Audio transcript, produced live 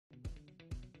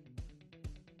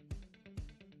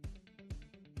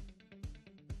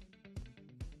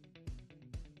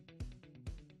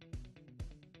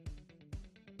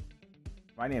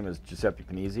My name is Giuseppe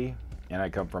Pennisi, and I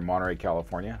come from Monterey,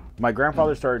 California. My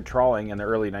grandfather started trawling in the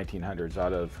early 1900s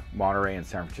out of Monterey and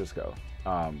San Francisco.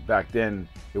 Back then,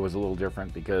 it was a little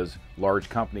different because large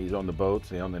companies owned the boats,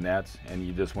 they owned the nets, and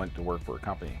you just went to work for a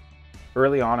company.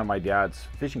 Early on in my dad's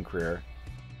fishing career,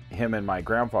 him and my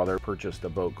grandfather purchased a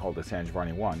boat called the San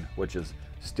Giovanni 1, which is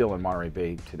still in Monterey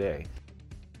Bay today.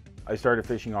 I started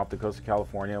fishing off the coast of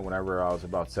California whenever I was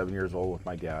about 7 years old with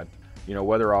my dad. You know,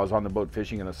 whether I was on the boat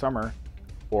fishing in the summer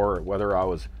or whether I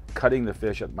was cutting the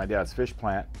fish at my dad's fish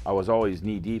plant, I was always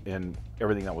knee deep in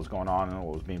everything that was going on and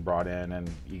what was being brought in, and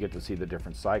you get to see the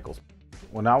different cycles.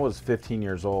 When I was 15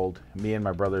 years old, me and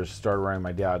my brothers started running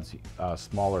my dad's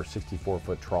smaller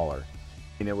 64-foot trawler.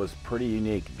 And it was pretty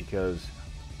unique because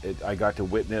I got to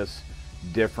witness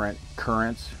different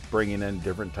currents bringing in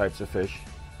different types of fish.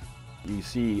 You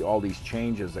see all these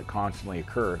changes that constantly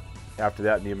occur. After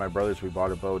that, me and my brothers, we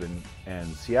bought a boat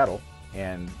in Seattle,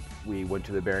 and we went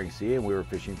to the Bering Sea and we were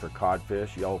fishing for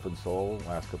codfish, yellowfin sole,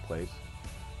 Alaska plaice.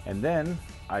 And then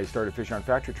I started fishing on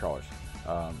factory trawlers.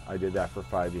 I did that for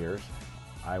 5 years.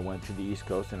 I went to the East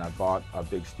Coast and I bought a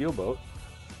big steel boat.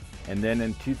 And then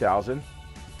in 2000,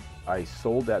 I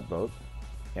sold that boat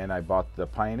and I bought the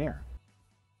Pioneer.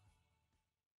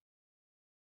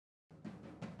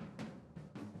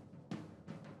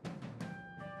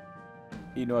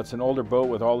 You know, it's an older boat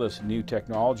with all this new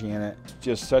technology in it. It's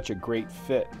just such a great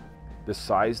fit. The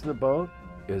size of the boat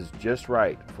is just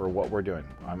right for what we're doing.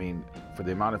 I mean, for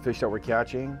the amount of fish that we're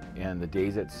catching and the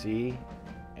days at sea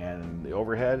and the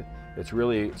overhead, it's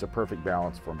a perfect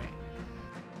balance for me.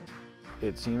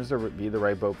 It seems to be the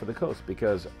right boat for the coast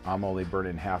because I'm only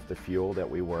burning half the fuel that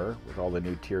we were with all the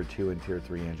new Tier 2 and Tier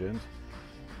 3 engines.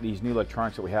 These new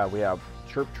electronics that we have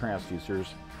chirp transducers,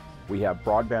 we have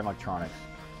broadband electronics,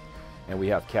 and we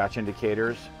have catch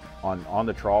indicators on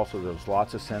the trawl, so there's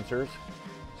lots of sensors,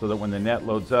 so that when the net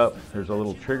loads up, there's a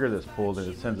little trigger that's pulled and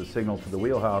it sends a signal to the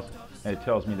wheelhouse, and it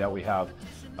tells me that we have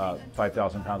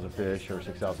 5,000 pounds of fish or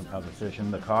 6,000 pounds of fish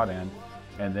in the cod end,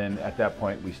 and then at that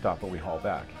point we stop and we haul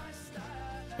back.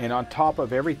 And on top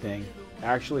of everything,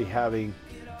 actually having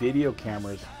video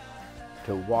cameras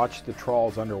to watch the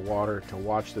trawls underwater, to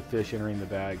watch the fish entering the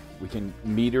bag. We can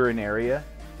meter an area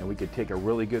and we could take a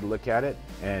really good look at it,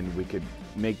 and we could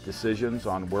make decisions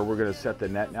on where we're going to set the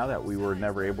net now that we were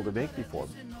never able to make before.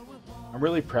 I'm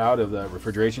really proud of the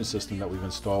refrigeration system that we've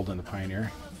installed in the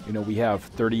Pioneer. You know, we have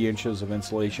 30 inches of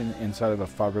insulation inside of a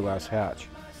fiberglass hatch.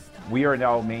 We are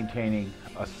now maintaining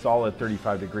a solid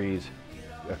 35 degrees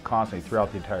constantly throughout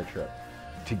the entire trip.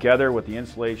 Together with the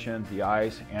insulation, the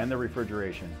ice, and the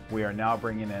refrigeration, we are now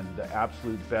bringing in the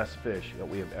absolute best fish that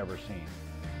we have ever seen.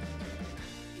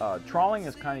 Trawling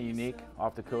is kind of unique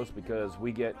off the coast because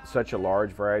we get such a large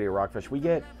variety of rockfish. We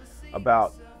get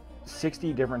about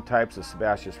 60 different types of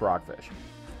sebaceous rockfish,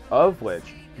 of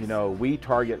which, you know, we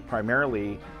target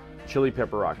primarily chili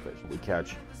pepper rockfish. We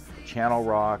catch channel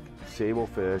rock,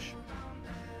 sablefish,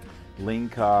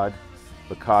 lingcod,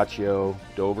 bocaccio,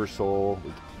 Dover sole.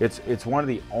 It's one of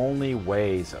the only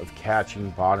ways of catching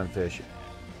bottom fish.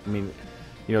 I mean,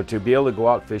 you know, to be able to go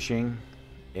out fishing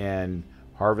and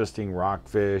harvesting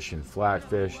rockfish and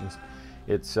flatfish,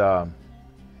 it's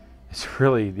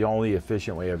really the only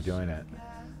efficient way of doing it.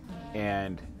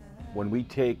 And when we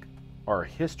take our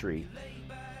history,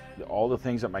 all the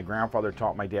things that my grandfather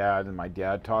taught my dad and my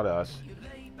dad taught us,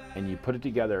 and you put it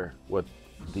together with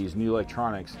these new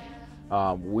electronics,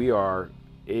 we are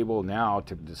able now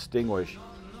to distinguish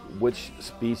which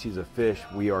species of fish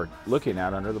we are looking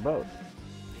at under the boat.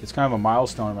 It's kind of a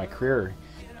milestone in my career,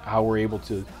 how we're able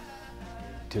to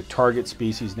target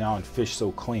species now and fish so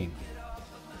clean.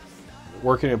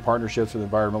 Working in partnerships with the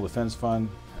Environmental Defense Fund,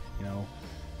 you know,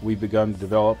 we've begun to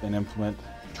develop and implement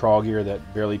trawl gear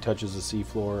that barely touches the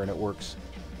seafloor, and it works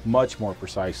much more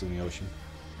precise in the ocean.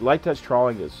 Light touch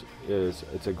trawling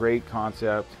it's a great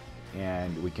concept,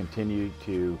 and we continue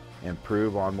to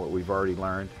improve on what we've already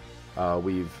learned.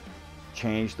 We've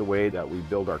changed the way that we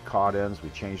build our cod ends.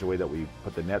 We've changed the way that we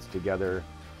put the nets together.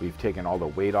 We've taken all the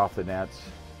weight off the nets.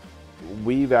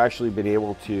 We've actually been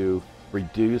able to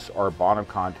reduce our bottom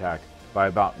contact by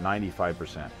about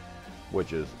 95%,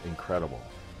 which is incredible.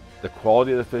 The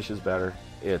quality of the fish is better.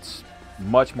 It's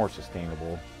much more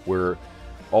sustainable.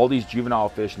 All these juvenile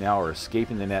fish now are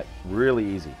escaping the net really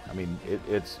easy. I mean,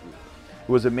 it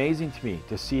was amazing to me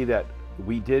to see that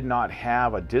we did not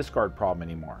have a discard problem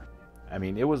anymore. I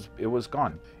mean, it was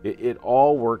gone. It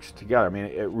all works together. I mean,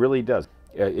 it really does.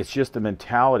 It's just the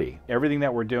mentality. Everything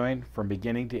that we're doing from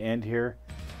beginning to end here,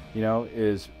 you know,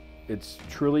 it's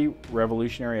truly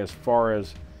revolutionary as far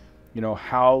as, you know,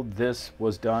 how this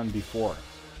was done before.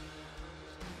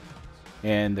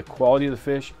 And the quality of the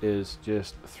fish is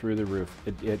just through the roof.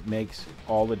 It makes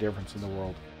all the difference in the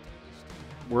world.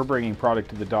 We're bringing product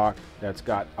to the dock that's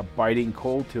got a biting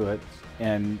cold to it,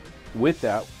 and with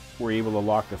that, we're able to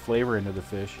lock the flavor into the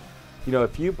fish. You know,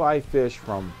 if you buy fish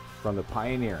from the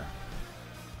Pioneer,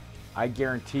 I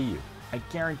guarantee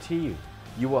you,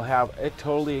 you will have a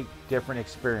totally different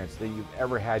experience than you've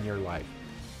ever had in your life,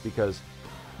 because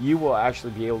you will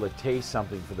actually be able to taste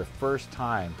something for the first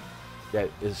time that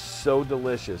is so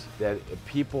delicious that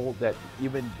people that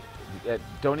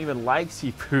don't even like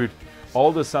seafood all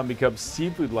of a sudden become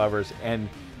seafood lovers, and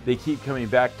they keep coming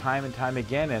back time and time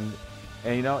again. And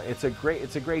you know, it's a great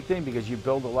thing, because you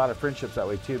build a lot of friendships that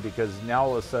way too, because now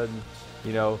all of a sudden,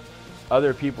 you know,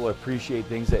 other people appreciate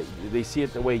things that they see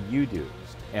it the way you do,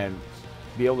 and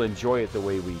be able to enjoy it the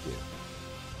way we do.